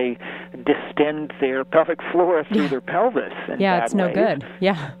do is they distend their pelvic floor through their pelvis. It's no good.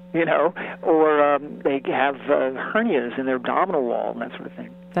 Yeah. Or they have hernias in their abdominal wall and that sort of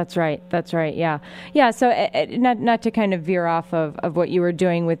thing. That's right. Yeah. Yeah. So not to kind of veer off of what you were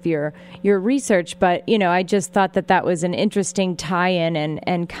doing with your research, but, I just thought that was an interesting tie-in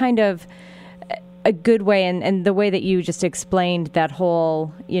and kind of a good way. And the way that you just explained that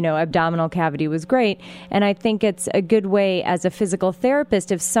whole, abdominal cavity was great. And I think it's a good way as a physical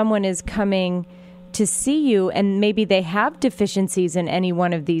therapist, if someone is coming to see you and maybe they have deficiencies in any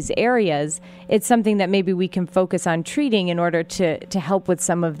one of these areas, it's something that maybe we can focus on treating in order to help with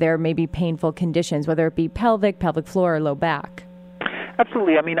some of their maybe painful conditions, whether it be pelvic floor, or low back.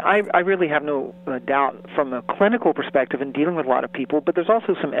 Absolutely. I mean, I really have no doubt from a clinical perspective in dealing with a lot of people, but there's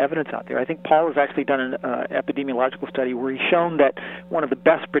also some evidence out there. I think Paul has actually done an epidemiological study where he's shown that one of the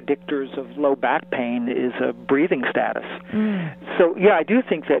best predictors of low back pain is a breathing status. So, yeah, I do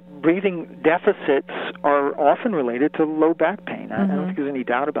think that breathing deficits are often related to low back pain. I don't think there's any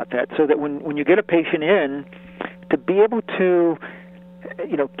doubt about that. So that when you get a patient in, to be able to,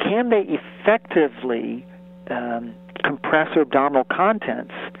 can they effectively compress their abdominal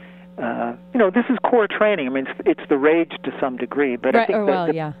contents? This is core training. I mean, it's the rage to some degree, but I think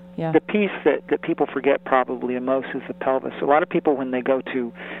the piece that people forget probably the most is the pelvis. A lot of people, when they go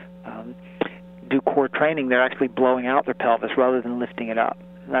to do core training, they're actually blowing out their pelvis rather than lifting it up.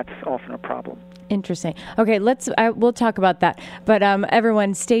 That's often a problem. Interesting. Okay, we'll talk about that. But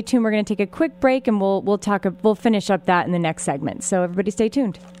everyone, stay tuned. We're going to take a quick break, and we'll finish up that in the next segment. So everybody, stay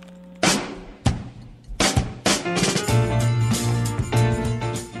tuned.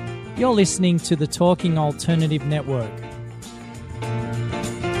 You're listening to the Talking Alternative Network.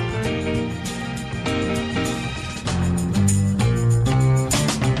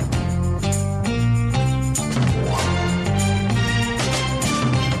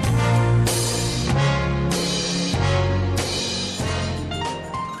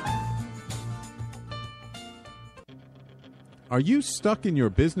 Are you stuck in your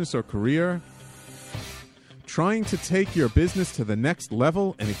business or career? Trying to take your business to the next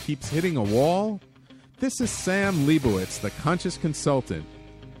level and it keeps hitting a wall? This is Sam Leibowitz, the Conscious Consultant.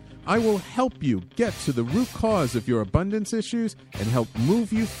 I will help you get to the root cause of your abundance issues and help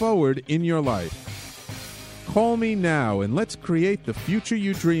move you forward in your life. Call me now and let's create the future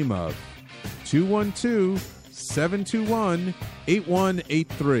you dream of.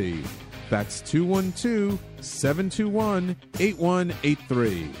 212-721-8183. That's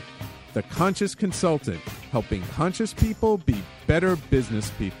 212-721-8183. The Conscious Consultant, helping conscious people be better business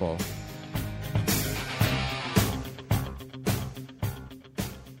people.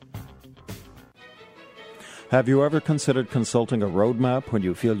 Have you ever considered consulting a roadmap when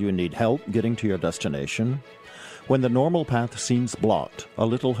you feel you need help getting to your destination? When the normal path seems blocked, a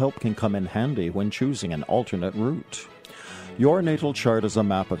little help can come in handy when choosing an alternate route. Your natal chart is a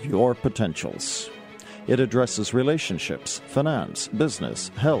map of your potentials. It addresses relationships, finance, business,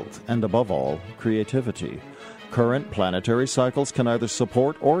 health, and above all, creativity. Current planetary cycles can either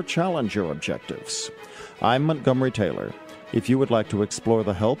support or challenge your objectives. I'm Montgomery Taylor. If you would like to explore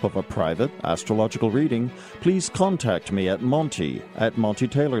the help of a private astrological reading, please contact me at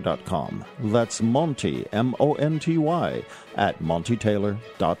monty@montytaylor.com. That's Monty, M-O-N-T-Y,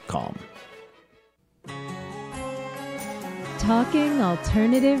 @montytaylor.com. Talking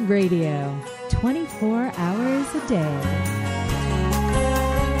Alternative Radio, 24 hours a day.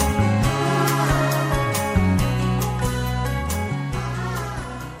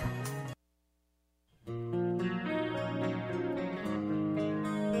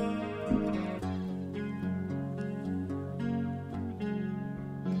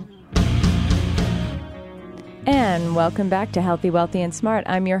 And welcome back to Healthy, Wealthy, and Smart.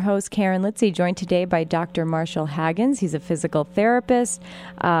 I'm your host, Karen Litzy, joined today by Dr. Marshall Hagins. He's a physical therapist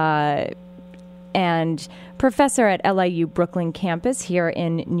and professor at LIU Brooklyn campus here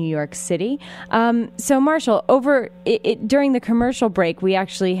in New York City. So, Marshall, during the commercial break, we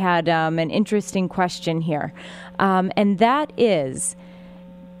actually had an interesting question here. And that is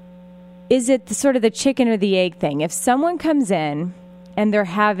it sort of the chicken or the egg thing? If someone comes in and they're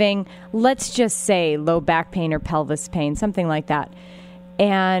having, let's just say, low back pain or pelvis pain, something like that.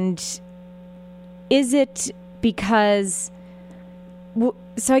 And is it because...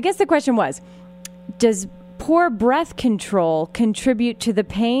 So I guess the question was, does poor breath control contribute to the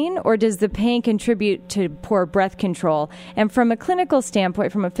pain, or does the pain contribute to poor breath control? And from a clinical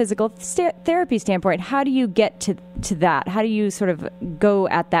standpoint, from a physical therapy standpoint, how do you get to that? How do you sort of go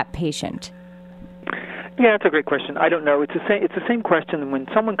at that patient? Yeah, that's a great question. I don't know. It's the same question when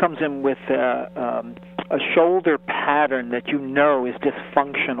someone comes in with a shoulder pattern that you know is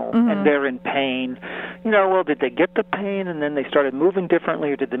dysfunctional and they're in pain. Well, did they get the pain and then they started moving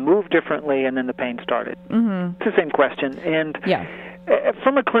differently, or did they move differently and then the pain started? It's the same question. And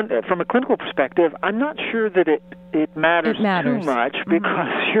from a clinical perspective, I'm not sure that it matters too much,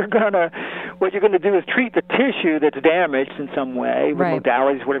 because what you're gonna do is treat the tissue that's damaged in some way with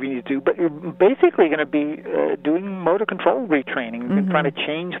modalities, whatever you need to do. But you're basically going to be doing motor control retraining. You're trying to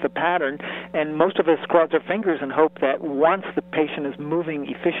change the pattern, and most of us cross our fingers and hope that once the patient is moving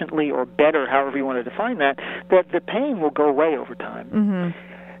efficiently or better, however you want to define that the pain will go away over time.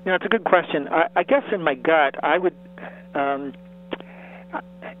 It's a good question. I guess in my gut, I would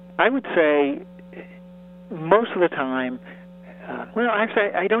say most of the time,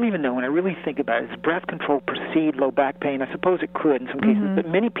 actually, I don't even know. When I really think about it, does breath control precede low back pain? I suppose it could in some cases, but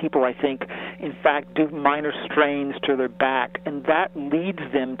many people, I think, in fact, do minor strains to their back, and that leads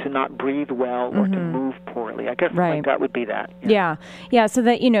them to not breathe well or to move poorly. I guess my gut would be that. Yeah. So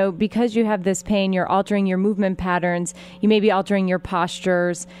that, because you have this pain, you're altering your movement patterns. You may be altering your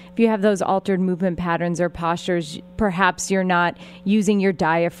postures. If you have those altered movement patterns or postures, perhaps you're not using your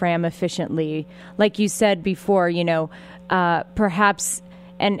diaphragm efficiently. Like you said before, perhaps,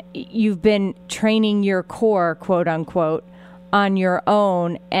 and you've been training your core, quote unquote, on your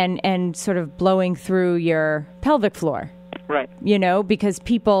own and sort of blowing through your pelvic floor. Right. Because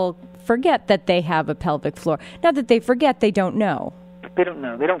people forget that they have a pelvic floor. Not that they forget, they don't know. They don't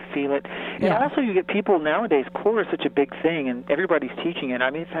know. They don't feel it. And also you get people nowadays, core is such a big thing, and everybody's teaching it.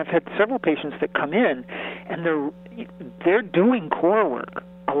 I mean, I've had several patients that come in, and they're doing core work.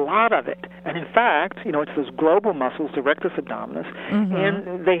 A lot of it. And in fact, it's those global muscles, the rectus abdominis,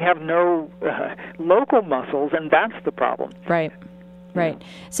 and they have no local muscles, and that's the problem. Right.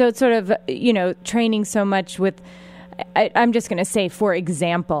 So it's sort of, training so much with, I'm just going to say, for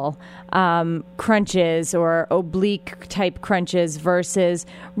example, crunches or oblique type crunches versus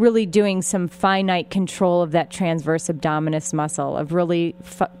really doing some finite control of that transverse abdominis muscle, of really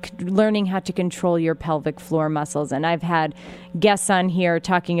learning how to control your pelvic floor muscles. And I've had guests on here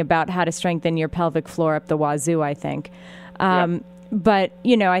talking about how to strengthen your pelvic floor up the wazoo, I think. But,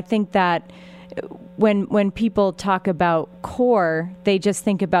 I think that when people talk about core, they just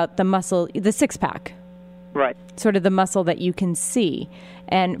think about the muscle, the six-pack. Right. Sort of the muscle that you can see,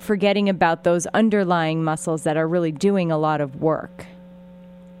 and forgetting about those underlying muscles that are really doing a lot of work.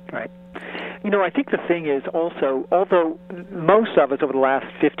 Right. I think the thing is also, although most of us over the last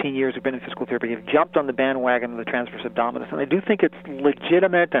 15 years have been in physical therapy have jumped on the bandwagon of the transverse abdominis, and I do think it's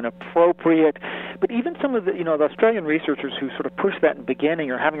legitimate and appropriate, but even some of the, the Australian researchers who sort of pushed that in the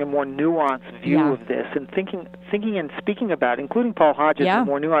beginning are having a more nuanced view of this and thinking and speaking about, including Paul Hodges in a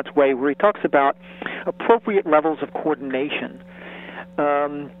more nuanced way, where he talks about appropriate levels of coordination.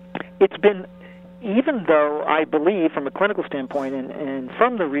 It's been, even though I believe from a clinical standpoint and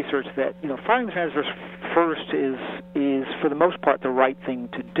from the research that, firing the transverse first is for the most part the right thing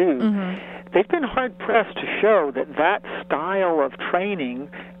to do, they've been hard-pressed to show that style of training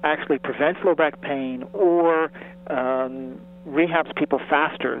actually prevents low back pain or rehabs people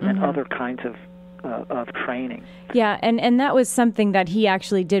faster than other kinds of training. Yeah, and that was something that he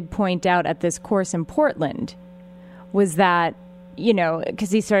actually did point out at this course in Portland, was that,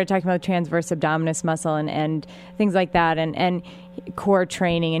 because he started talking about transverse abdominis muscle and things like that and core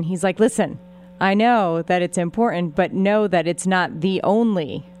training. And he's like, listen, I know that it's important, but know that it's not the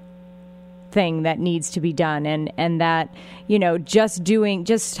only thing that needs to be done. And that,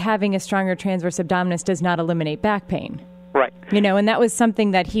 just having a stronger transverse abdominis does not eliminate back pain. Right. And that was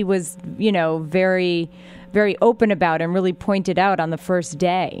something that he was, very, very open about and really pointed out on the first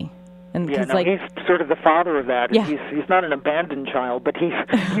day. And he's sort of the father of that. Yeah. He's not an abandoned child, but he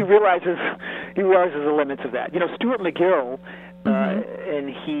realizes the limits of that. Stuart McGill and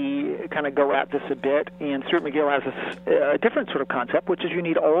he kind of go at this a bit, and Stuart McGill has a different sort of concept, which is you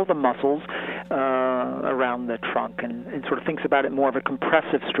need all the muscles around the trunk, and sort of thinks about it more of a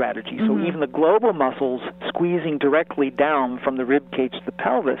compressive strategy. So even the global muscles squeezing directly down from the rib cage to the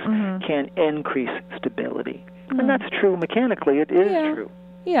pelvis can increase stability. And that's true mechanically. It is true.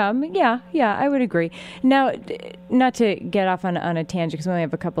 Yeah, I would agree. Now, not to get off on a tangent, because we only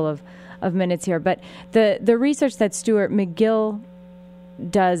have a couple of minutes here, but the research that Stuart McGill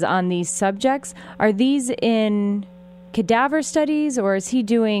does on these subjects, are these in cadaver studies, or is he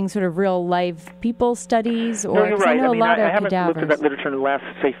doing sort of real live people studies? Or, no, you're right. I haven't cadavers. looked at that literature in the last,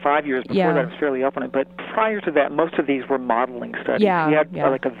 say, 5 years. Before that, I was fairly up on it. But prior to that, most of these were modeling studies. He had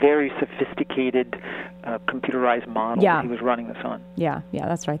like a very sophisticated computerized model that he was running this on. Yeah,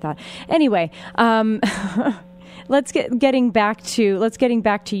 that's what I thought. Anyway, let's getting back to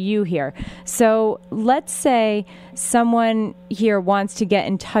you here. So let's say someone here wants to get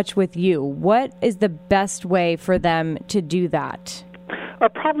in touch with you. What is the best way for them to do that?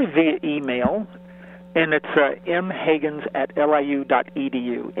 Probably via email, and it's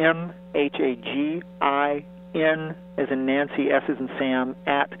mhagins@liu.edu. MHAGIN as in Nancy, S as in Sam,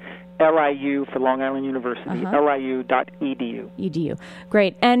 at LIU for Long Island University, liu.edu. Edu.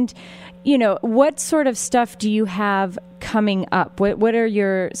 Great. And, what sort of stuff do you have coming up? What are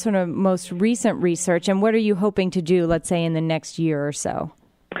your sort of most recent research, and what are you hoping to do, let's say, in the next year or so?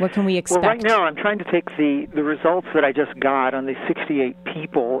 What can we expect? Well, right now I'm trying to take the results that I just got on the 68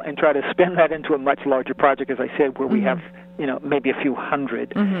 people and try to spin that into a much larger project, as I said, where we have, maybe a few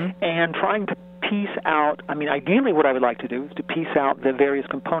hundred, and trying to piece out, ideally what I would like to do is to piece out the various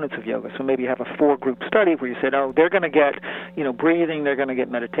components of yoga. So maybe you have a 4-group study where you said, they're going to get, breathing, they're going to get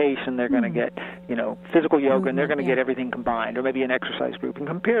meditation, they're going to get, physical yoga, and they're going to get everything combined, or maybe an exercise group, and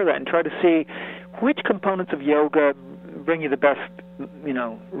compare that and try to see which components of yoga bring you the best,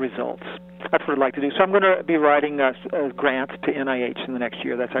 results. That's what I'd like to do. So I'm going to be writing a grant to NIH in the next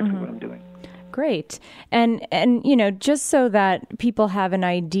year. That's actually what I'm doing. Great. And just so that people have an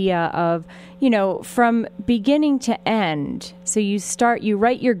idea of, from beginning to end, so you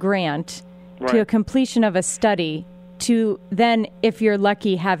write your grant to a completion of a study to then, if you're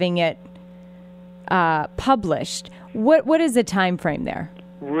lucky, having it published. What is the time frame there?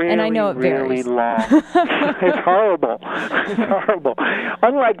 Really, and I know it varies. Really long. It's horrible. It's horrible.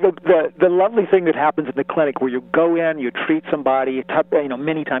 Unlike the lovely thing that happens in the clinic, where you go in, you treat somebody,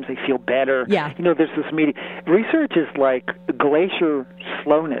 many times they feel better. Yeah. There's this meeting. Research is like glacier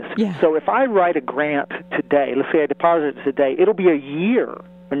slowness. Yeah. So if I write a grant today, let's say I deposit it today, it'll be a year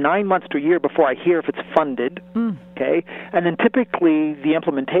or 9 months to a year before I hear if it's funded. Okay, and then typically the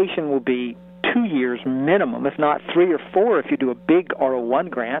implementation will be 2 years minimum, if not 3 or 4 if you do a big R01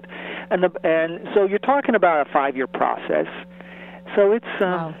 grant. And so you're talking about a 5-year process. So it's...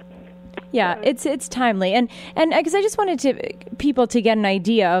 Wow. Yeah, it's timely, and because I just wanted people to get an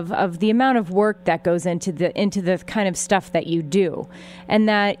idea of the amount of work that goes into the kind of stuff that you do, and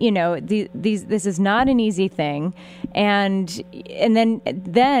that this is not an easy thing, and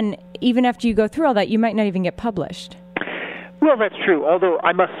then even after you go through all that, you might not even get published. Well, that's true. Although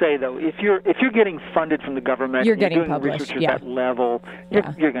I must say, though, if you're getting funded from the government, you're getting doing published. research at that level,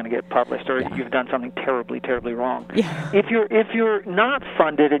 you're going to get published, or you've done something terribly, terribly wrong. Yeah. If you're not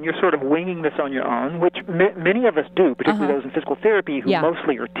funded and you're sort of winging this on your own, which many of us do, particularly those in physical therapy who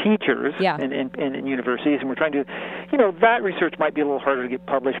mostly are teachers in universities, and we're trying to, that research might be a little harder to get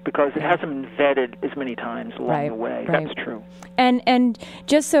published because it hasn't been vetted as many times along the way. Right. That's true. And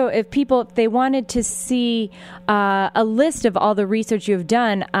just so if they wanted to see a list of all the research you've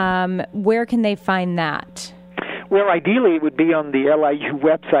done, where can they find that? Well, ideally it would be on the LIU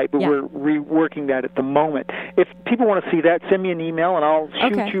website, but we're reworking that at the moment. If people want to see that, send me an email, and I'll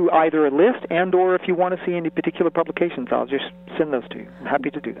shoot you either a list or if you want to see any particular publications, I'll just send those to you. I'm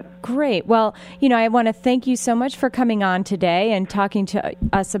happy to do that. Great. Well, I want to thank you so much for coming on today and talking to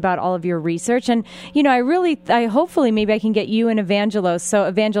us about all of your research. And, I hopefully maybe I can get you and Evangelos.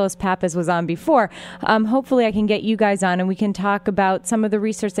 So Evangelos Pappas was on before. Hopefully I can get you guys on and we can talk about some of the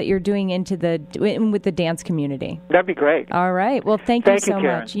research that you're doing with the dance community. That'd be great. All right. Well, thank you so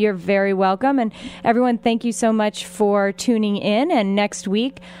Karen. much. You're very welcome. And everyone, thank you so much for tuning in. And next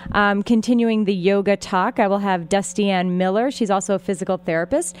week, continuing the yoga talk, I will have Dusty Ann Miller. She's also a physical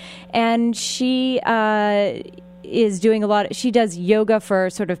therapist. And she is doing she does yoga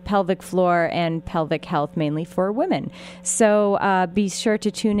for sort of pelvic floor and pelvic health, mainly for women. So be sure to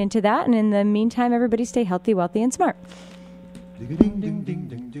tune into that. And in the meantime, everybody stay healthy, wealthy, and smart.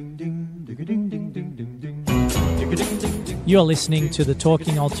 You're listening to the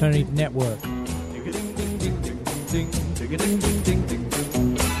Talking Alternative Network.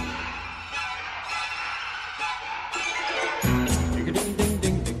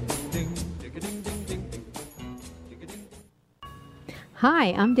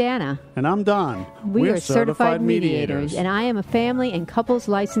 Hi, I'm Dana. And I'm Don. We are certified mediators, and I am a family and couples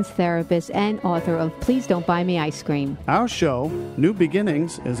licensed therapist and author of Please Don't Buy Me Ice Cream. Our show, New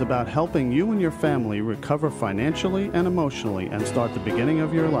Beginnings, is about helping you and your family recover financially and emotionally and start the beginning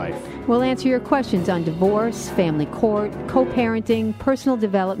of your life. We'll answer your questions on divorce, family court, co-parenting, personal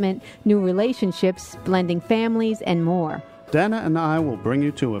development, new relationships, blending families, and more. Dana and I will bring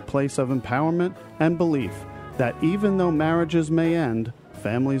you to a place of empowerment and belief that even though marriages may end,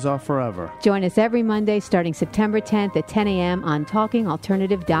 families are forever. Join us every Monday starting September 10th at 10 a.m. on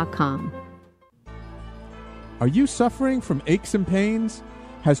TalkingAlternative.com. Are you suffering from aches and pains?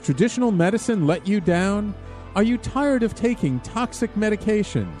 Has traditional medicine let you down? Are you tired of taking toxic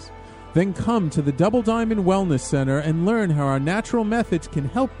medications? Then come to the Double Diamond Wellness Center and learn how our natural methods can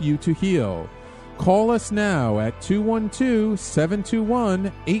help you to heal. Call us now at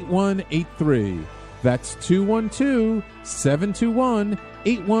 212-721-8183. That's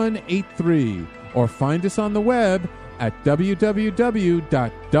 212-721-8183. Or find us on the web at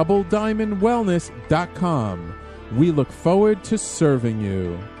www.doublediamondwellness.com. We look forward to serving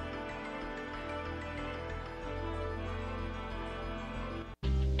you.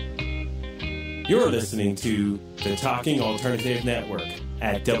 You're listening to the Talking Alternative Network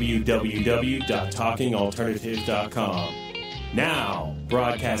at www.talkingalternative.com. Now,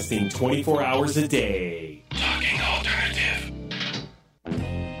 broadcasting 24 hours a day. Talking Alternative.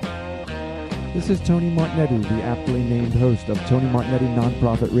 This is Tony Martignetti, the aptly named host of Tony Martignetti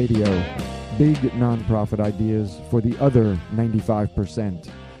Nonprofit Radio. Big nonprofit ideas for the other 95%.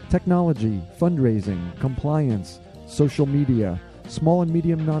 Technology, fundraising, compliance, social media. Small and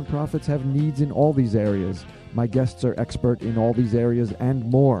medium nonprofits have needs in all these areas. My guests are expert in all these areas and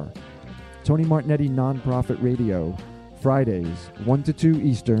more. Tony Martignetti Nonprofit Radio. Fridays, 1 to 2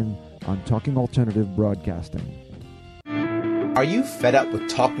 Eastern on Talking Alternative Broadcasting. Are you fed up with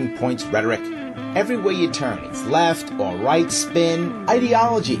talking points rhetoric? Everywhere you turn, it's left or right spin,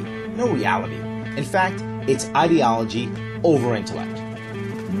 ideology, no reality. In fact, it's ideology over intellect.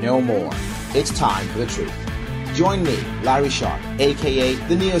 No more. It's time for the truth. Join me, Larry Sharp, a.k.a.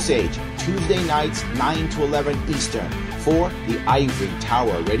 The Neo Sage, Tuesday nights, 9 to 11 Eastern, for the Ivory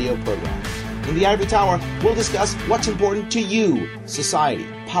Tower radio program. In the Ivory Tower, we'll discuss what's important to you, society,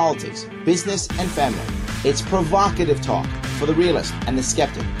 politics, business, and family. It's provocative talk for the realist and the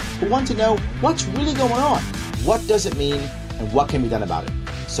skeptic who want to know what's really going on, what does it mean, and what can be done about it.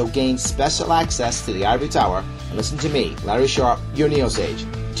 So gain special access to the Ivory Tower and listen to me, Larry Sharp, your Neo Sage,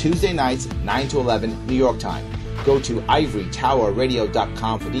 Tuesday nights, 9 to 11 New York time. Go to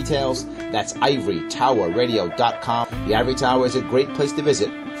ivorytowerradio.com for details. That's ivorytowerradio.com. The Ivory Tower is a great place to visit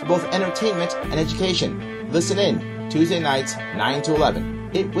for both entertainment and education. Listen in, Tuesday nights, 9 to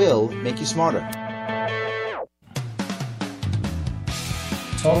 11. It will make you smarter.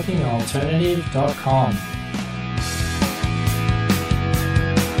 TalkingAlternative.com